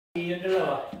Yung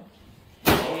dalawa.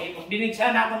 Magdinig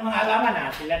sana akong mga alaman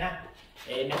ha, sila na.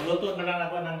 Nagluto na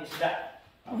lang ako ng isda.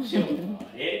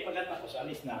 Pagkatapos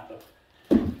alis na ako.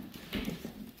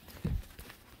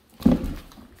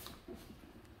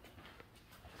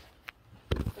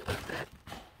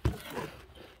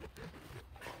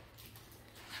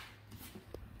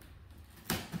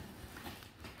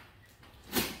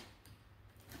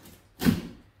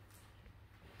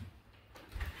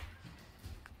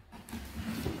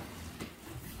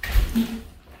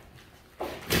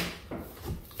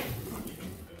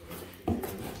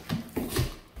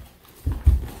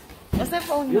 Basta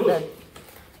phone mo dad.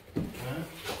 Ha?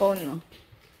 Phone mo.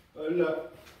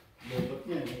 Wala. Dapat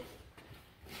yan.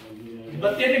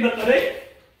 Ba't yan eh? Ba't rin?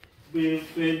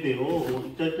 Pwede, oo.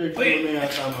 Ita-charge mo na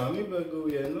yata mami bago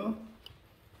yan, no?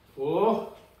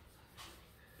 Oo.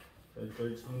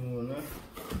 Ita-charge mo muna.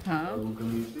 Ha? Bago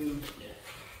gamitin.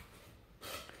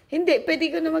 Hindi, pwede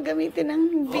ko na magamitin ng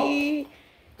hindi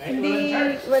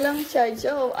walang charge.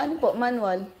 Oh, ano po,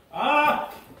 manual. Ah!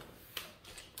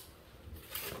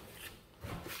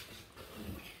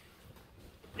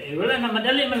 Wala na,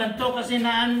 madali man lang to kasi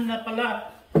naan na pala.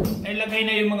 Nailagay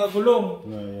na yung mga gulong.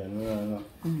 Ayan, ano.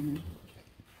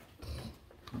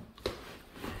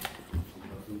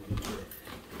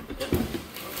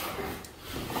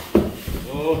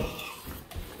 Oh.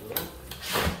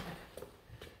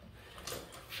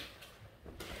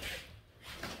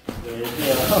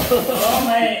 Oh,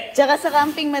 may. Tsaka sa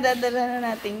camping, madadala na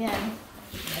natin yan.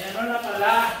 Meron na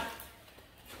pala.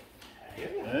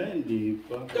 Ay, hindi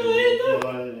pa. Ano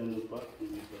pa?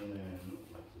 Hindi pa na yan.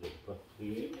 Matulog pa.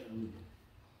 Sige.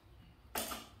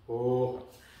 Oh.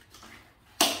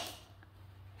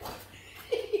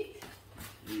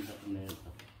 Inak na ito.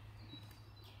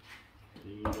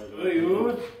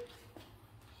 Ayun.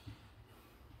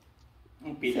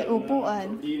 Ang Sa upuan.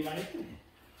 Hindi na ito.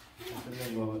 Ito na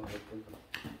yung mga ito.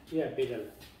 Yeah,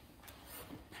 pedal.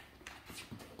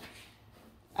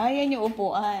 Ayan yung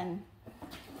upuan.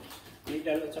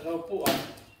 Pedal at saka upuan.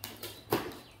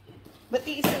 Ba't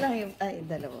isa lang yung... Ay,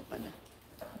 dalawa pala.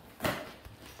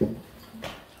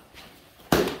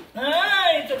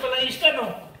 Ay, ito pala yung stand,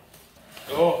 oh.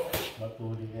 Oh.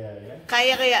 Matuli kaya yan.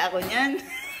 Kaya ako niyan.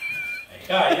 Ay,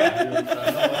 kaya.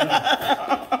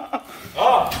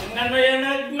 Oh, tingnan mo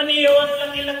yan. Maniyawan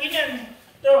lang ilang yan.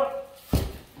 Ito.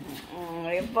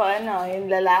 Yun po, ano, yung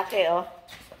lalaki, oh.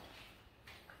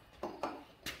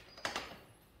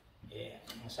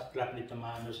 Ang saklap dito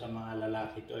maano sa mga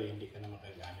lalaki to, hindi ka na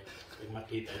makagamit. Pag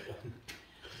makita ito.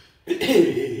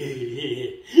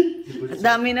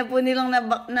 Dami na po nilang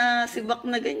na sibak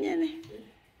na ganyan, eh.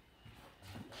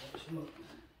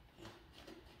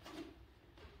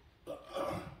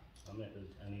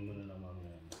 Ano mo na lang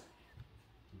mamaya.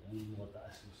 Ano mo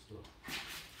taas gusto.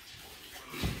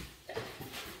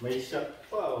 May shock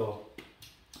pa, oh.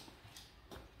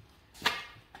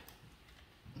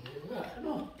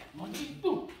 Ano?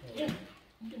 Magito. Yan.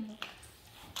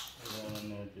 Kailangan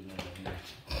natin na lang.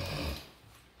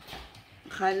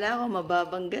 Akala ko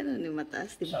mababang ganun, yung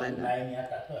mataas din Sa pala. online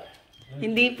yata ito.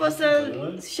 Hindi po sa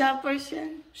shoppers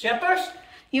yan. Shepherd's?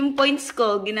 Yung points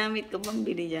ko, ginamit ko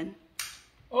pambili dyan.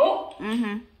 Oh?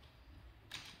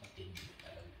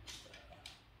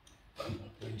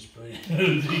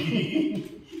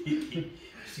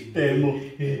 Si Temo.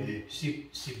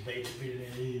 Si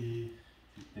Baby.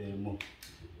 Temo.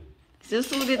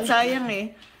 Susulit, sayang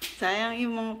eh. Sayang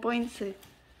yung mga points eh.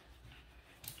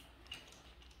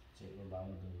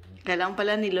 Kailangan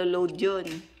pala nilo-load yun.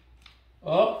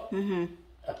 Oh?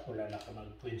 At wala na ka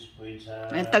mag-points sa...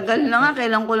 Ay, tagal na nga.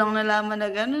 Kailan ko lang nalaman na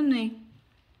ganun eh.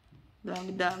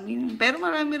 Dami-dami. Pero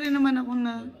marami rin naman ako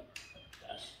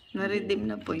na-redeem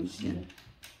na points yan.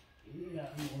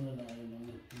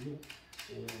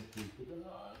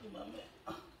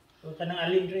 Huwag ka ng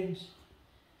aling drinks.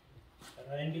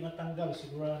 Para hindi matanggal,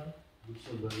 sigurado.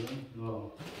 Gusto ba yun?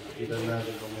 Oo. Kita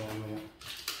natin kung mamaya.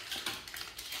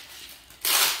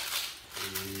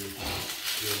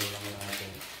 Yun lang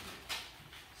natin.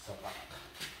 Sapak.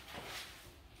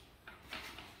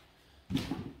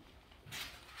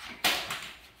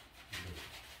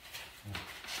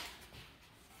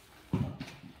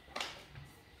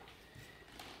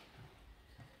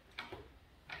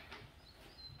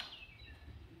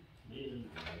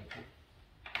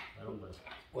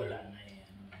 Wala na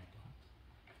yan. Ano na ito?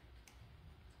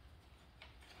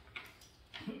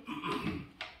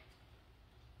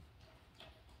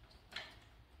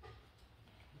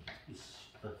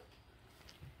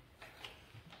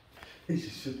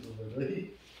 Isushoot mo ba na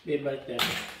eh? Di ba ito?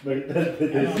 Baliktad ka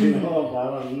din sino.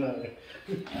 Parang na eh.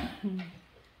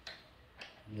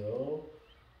 Yo.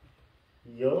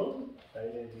 Yo. Tayo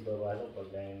na hindi babasok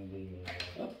pagka hindi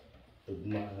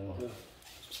tugma mo.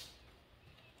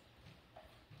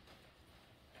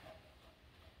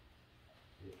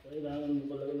 Kailangan mo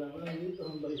pala kailangan dito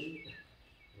ang bicycle.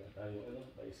 Kaya tayo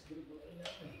bicycle ko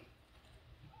kailangan.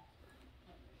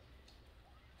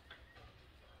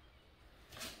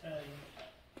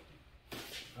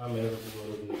 Meron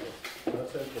siguro dito.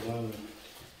 Nasa ito man.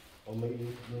 O may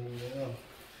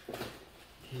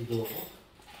hido ko.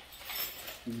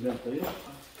 Tignan tayo.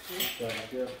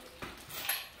 Charger.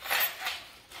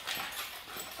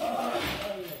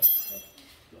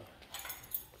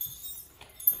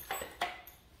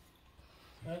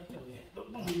 Ito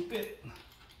pang hipit.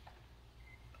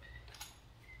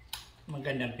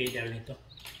 Magandang pedal nito.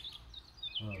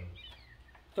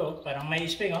 Ito, parang may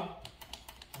spring, oh.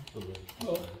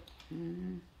 Oo.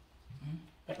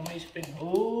 Parang may spring.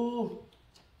 Oh!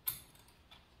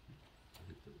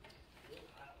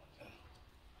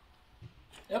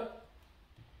 Yup.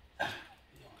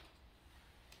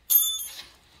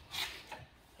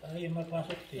 Ay,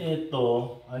 mapasok din.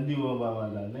 Ito, hindi mo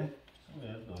mabamalan eh.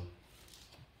 Ito.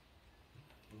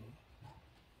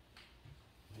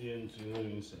 Yan siguro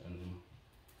yung sa ano.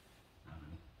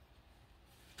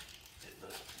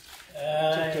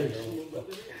 Ay, ito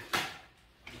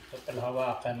pala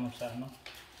hawakan mo sa ano.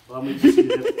 Baka may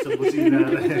busina sa busina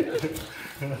rin.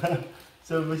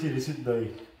 Sa busina, sit doy.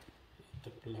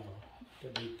 Ito pala, ito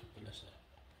dito pala sa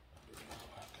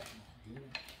hawakan mo.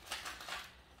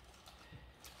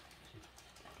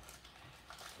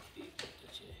 Dito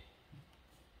siya.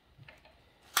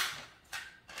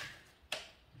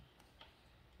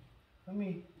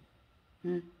 Kami.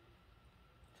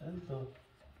 Saan to?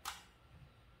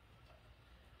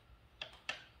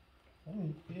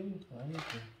 Kami, PM. Ano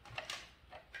ito?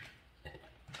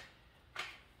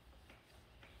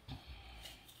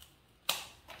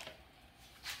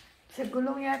 Sa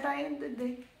gulong yata yun doon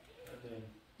eh.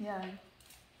 Yan.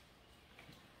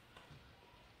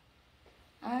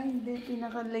 Ay, hindi.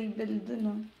 Pinaka-label doon,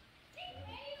 oh.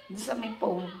 Doon sa may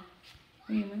phone.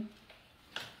 Ayun.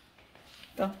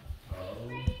 Ito.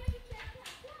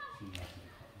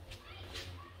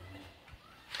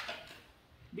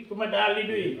 Hindi ko madali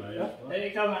doon eh.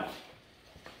 Ay, ikaw nga.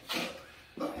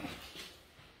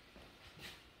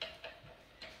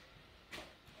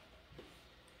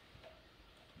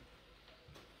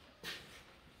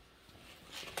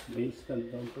 Base stand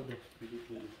down to the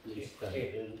base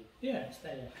stand. Yeah,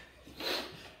 style. Yeah.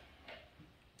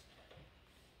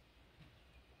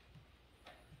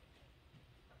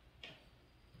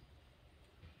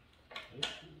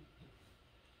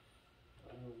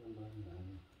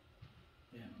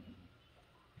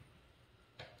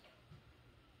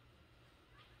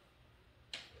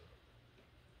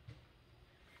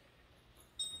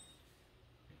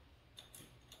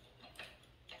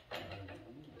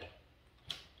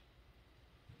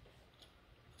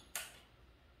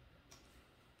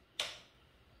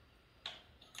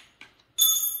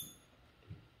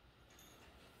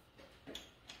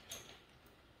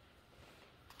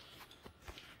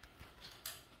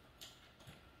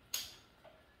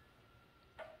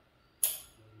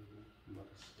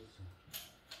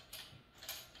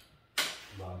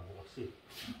 Bago kasi.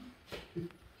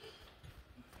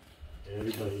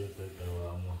 Everybody yung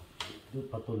tagawa mo. Ito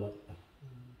patulak.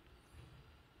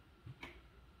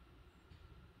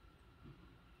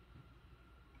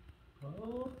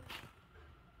 Oh.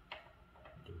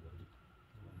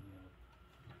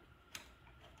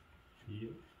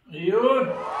 Ayun!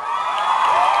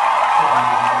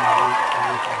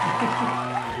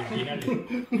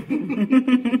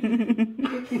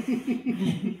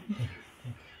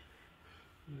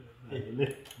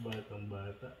 Batang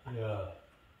bata. Yeah.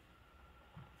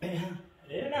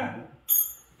 Ayan na.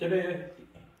 Ito na yun.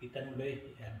 Kita mo ba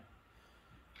yun? Ayan.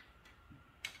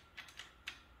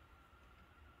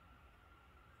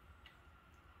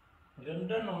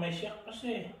 Ganda no, may siyak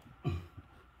kasi.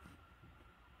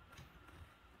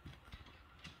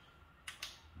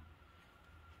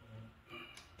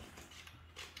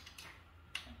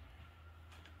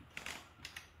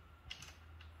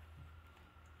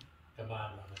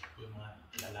 Kabahan ako yung mga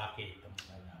lalaki itong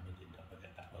namin dito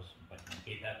pagkatapos pag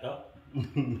nakita to.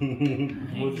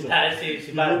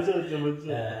 Si Bunso.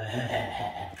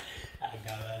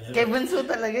 Kay Bunso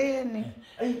talaga yan eh.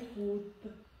 Ay, puta.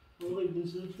 Okay,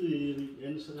 bunso ito eh.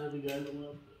 Ano sa regalo nga?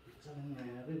 Saan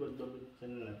nangyari? Ba't babalikan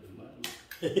na natin?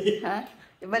 Ha?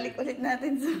 Ibalik ulit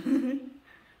natin sa...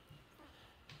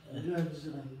 Regalo sa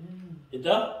kanya.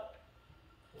 Ito?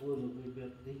 Oo,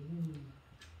 mag-birthday niya.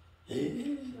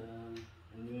 Sa...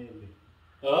 Ano yun eh?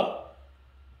 Oh?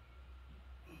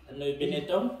 Ano yung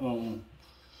binitong? Oo.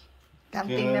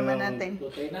 Camping naman natin.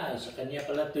 Tutay na, sa kanya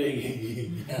pala ito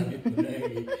eh. Ginamit mo na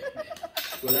eh.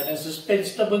 Wala nang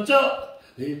suspense na bunso.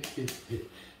 Wala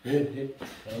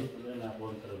na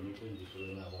kontra dito, hindi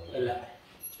ko na kontra. Wala.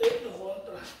 Ito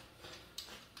kontra.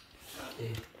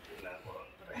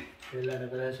 Wala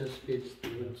na pala suspense.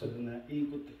 Pag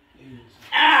naikot.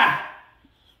 Ah!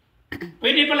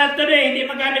 Pwede pala ito eh, hindi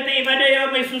magamit ang iba na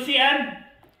yun, may susian.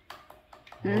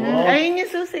 Ayun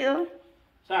yung susi, oh.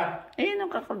 Saan? Ayun ang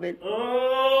kakabit.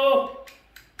 Oh!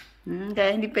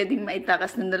 Kaya hindi pwedeng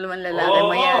maitakas ng dalawang lalaki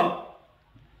mo yan.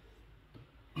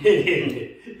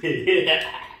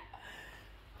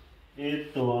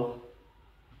 Ito.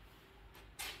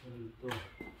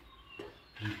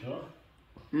 Ito.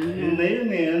 Ayun na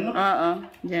yun eh, ano? Oo,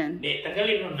 dyan. Hindi,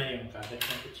 tagalin mo na yung kagat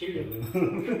ng kutsilyo.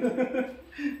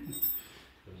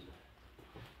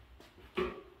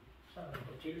 Saan ang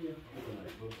kutsilyo?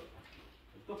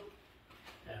 Ito.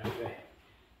 Okay.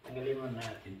 Tagalin mo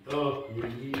natin. Ito.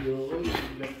 Video ko,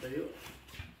 biglang tayo.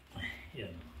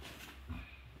 Yan.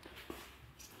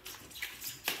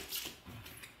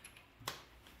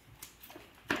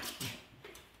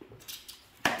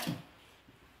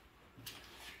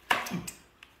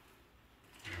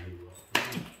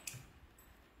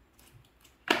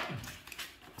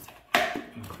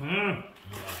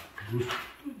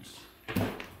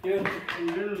 Yun.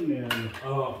 Ang gano'n na yan.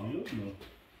 Oo. Yun, no?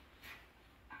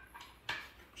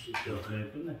 Ito.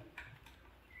 Ito na.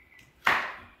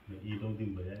 May ilaw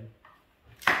din ba yan?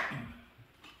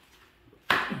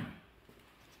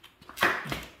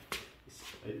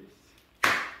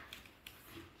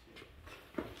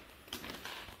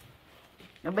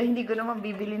 Aba, hindi ko naman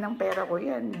bibili ng pera ko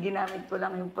yan. Ginamit ko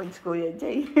lang yung points Kuya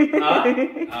Jay.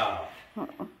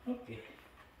 Okay.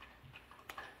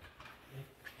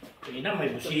 Ina,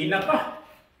 may busina pa.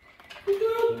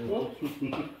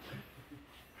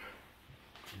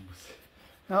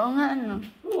 Oo nga, ano.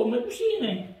 Oo, may busina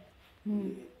eh.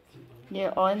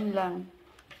 Yeah, on lang.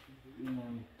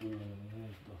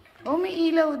 Oh, may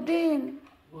ilaw din.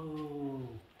 Oh.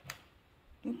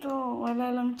 Ito,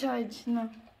 wala lang charge na.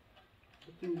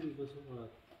 Ito hindi ba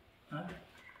sapat? Ha?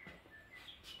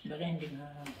 Baka hindi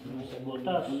na sa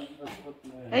butas.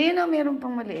 Ayun na, meron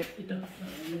pang maliit. Ito.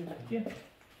 Yan.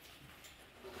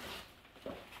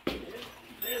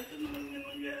 Ito naman yung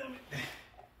magamit.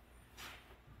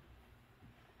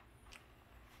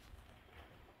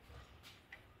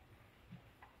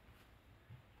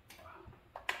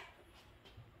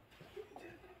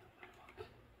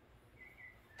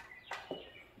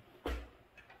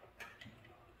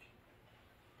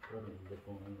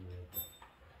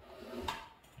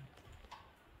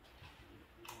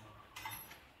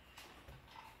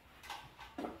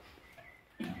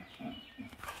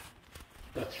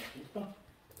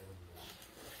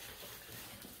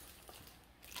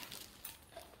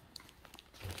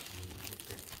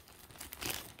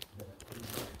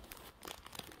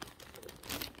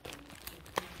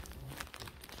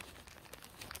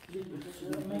 Ito.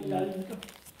 May ilalim ito.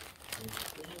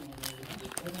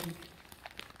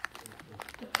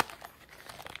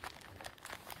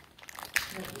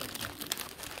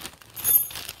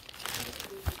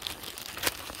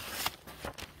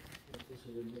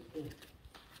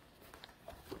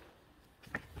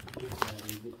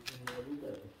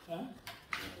 Ha?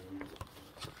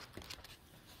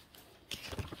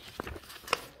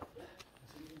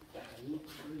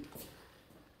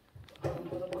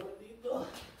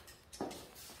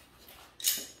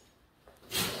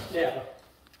 Hindi ako.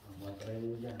 Matry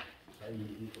mo dyan. Ay,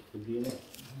 iikot ko din eh.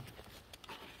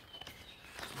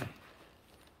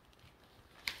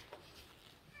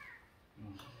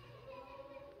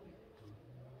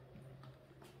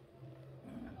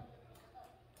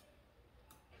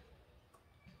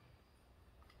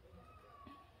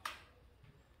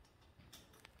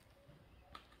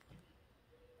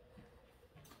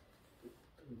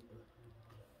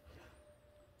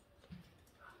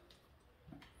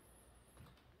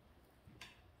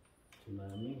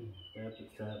 Tsunami. Kaya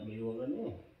sa biwa ka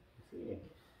niya eh. Kasi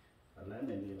wala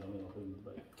na, hindi namin ako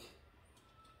ibalik.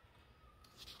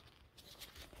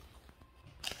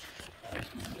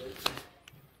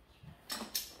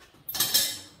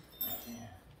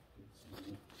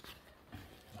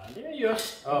 Hindi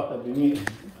ayos. Oh, tabi niya.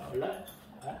 Wala.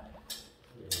 Ha?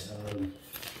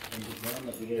 Hindi ba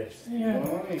matigas? Ayan.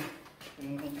 Okay.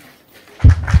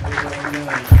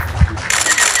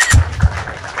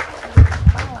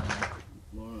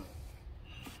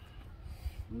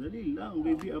 Madali lang,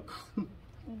 baby up.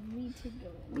 Me to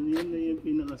go. Yan na yung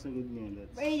pinakasagod niya.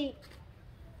 Ready.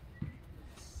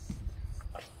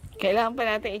 Kailangan pa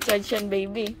natin i-charge yan,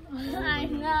 baby. I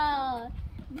know.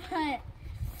 But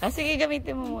Sige,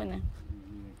 gamitin mo muna.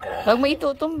 Huwag mo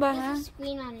itutumba, ha? There's a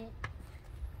screen on it.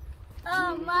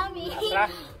 Oh, mommy.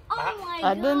 Oh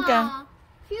my Doon god. ka.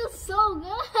 Feels so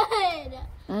good.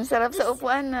 Ang sarap sa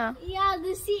upuan na. Yeah,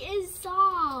 the seat is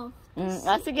soft.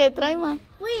 Sige, try mo.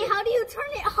 Wait, how do you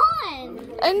turn it on?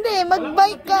 Hindi,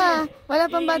 mag-bike ka.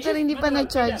 Wala pang battery, hindi pa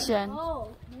na-charge yan.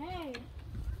 Oh, dang.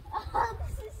 Oh,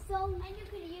 this is so. And you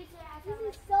could use it as. This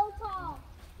is so tall.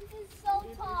 This is so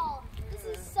tall. This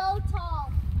is so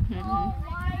tall. Oh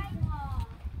my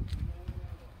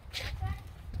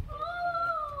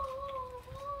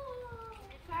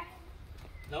god.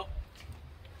 No?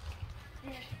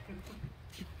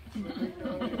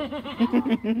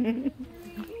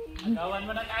 Agawan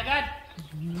mo na agad.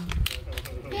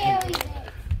 Very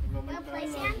big. Wanna play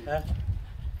sand?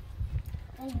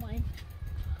 Oh my.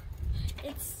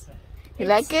 You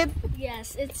like it?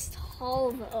 Yes, it's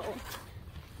tall though.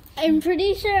 I'm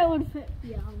pretty sure it would fit.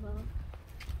 Yeah, though.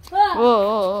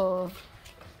 Oo.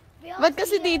 Ba't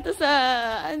kasi dito sa,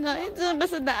 ito ba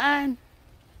sa daan?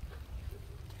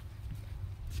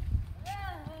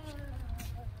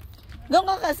 Doon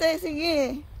ka kasi,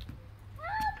 sige.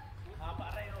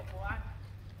 Para yung upuan.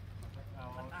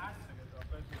 Mataas.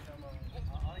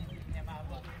 Oo, hindi niya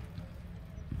maabot.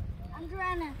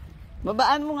 Andrena.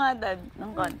 Babaan mo nga, Dad,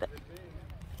 ng konti.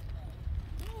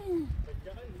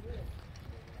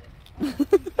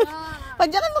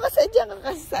 Padyakan mo kasi, dyan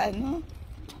ka kasi sa ano.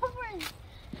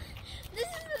 This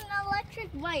is an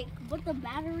electric bike, but the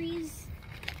batteries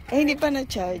Hindi pa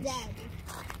na-charge. dead.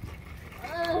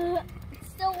 It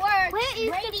still works. Wait,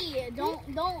 ready. Don't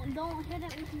hit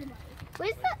it with your bike.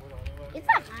 Where's the? It's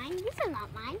not mine. This is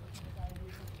not mine.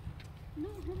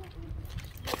 Don't hit it with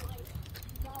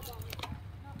your bike.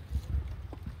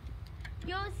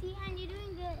 Yo, Sian, you're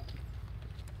doing good.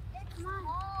 Come on.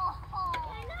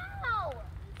 I know.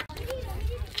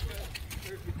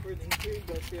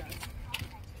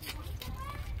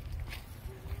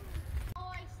 Oh,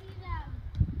 I see them.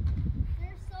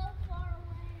 They're so far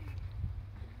away.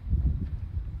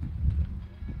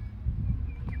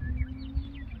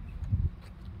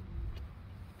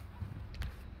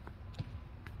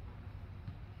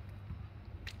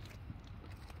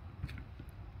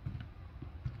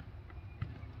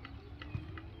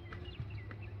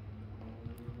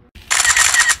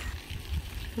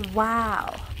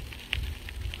 Wow.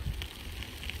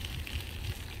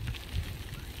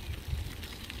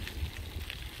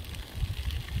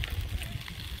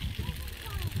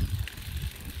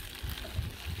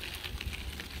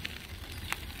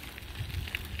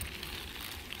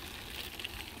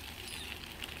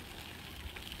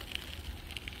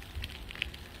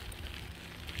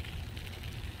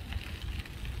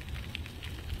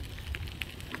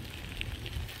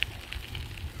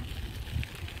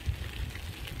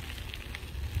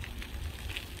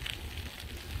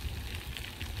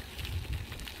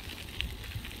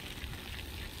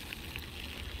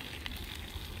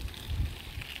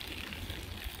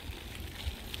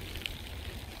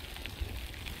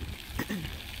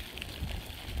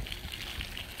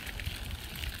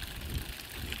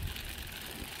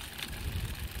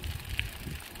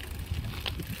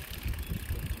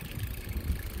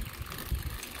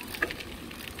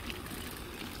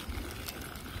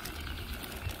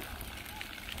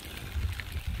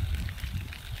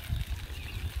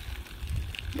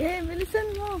 Bilisan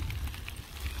mo.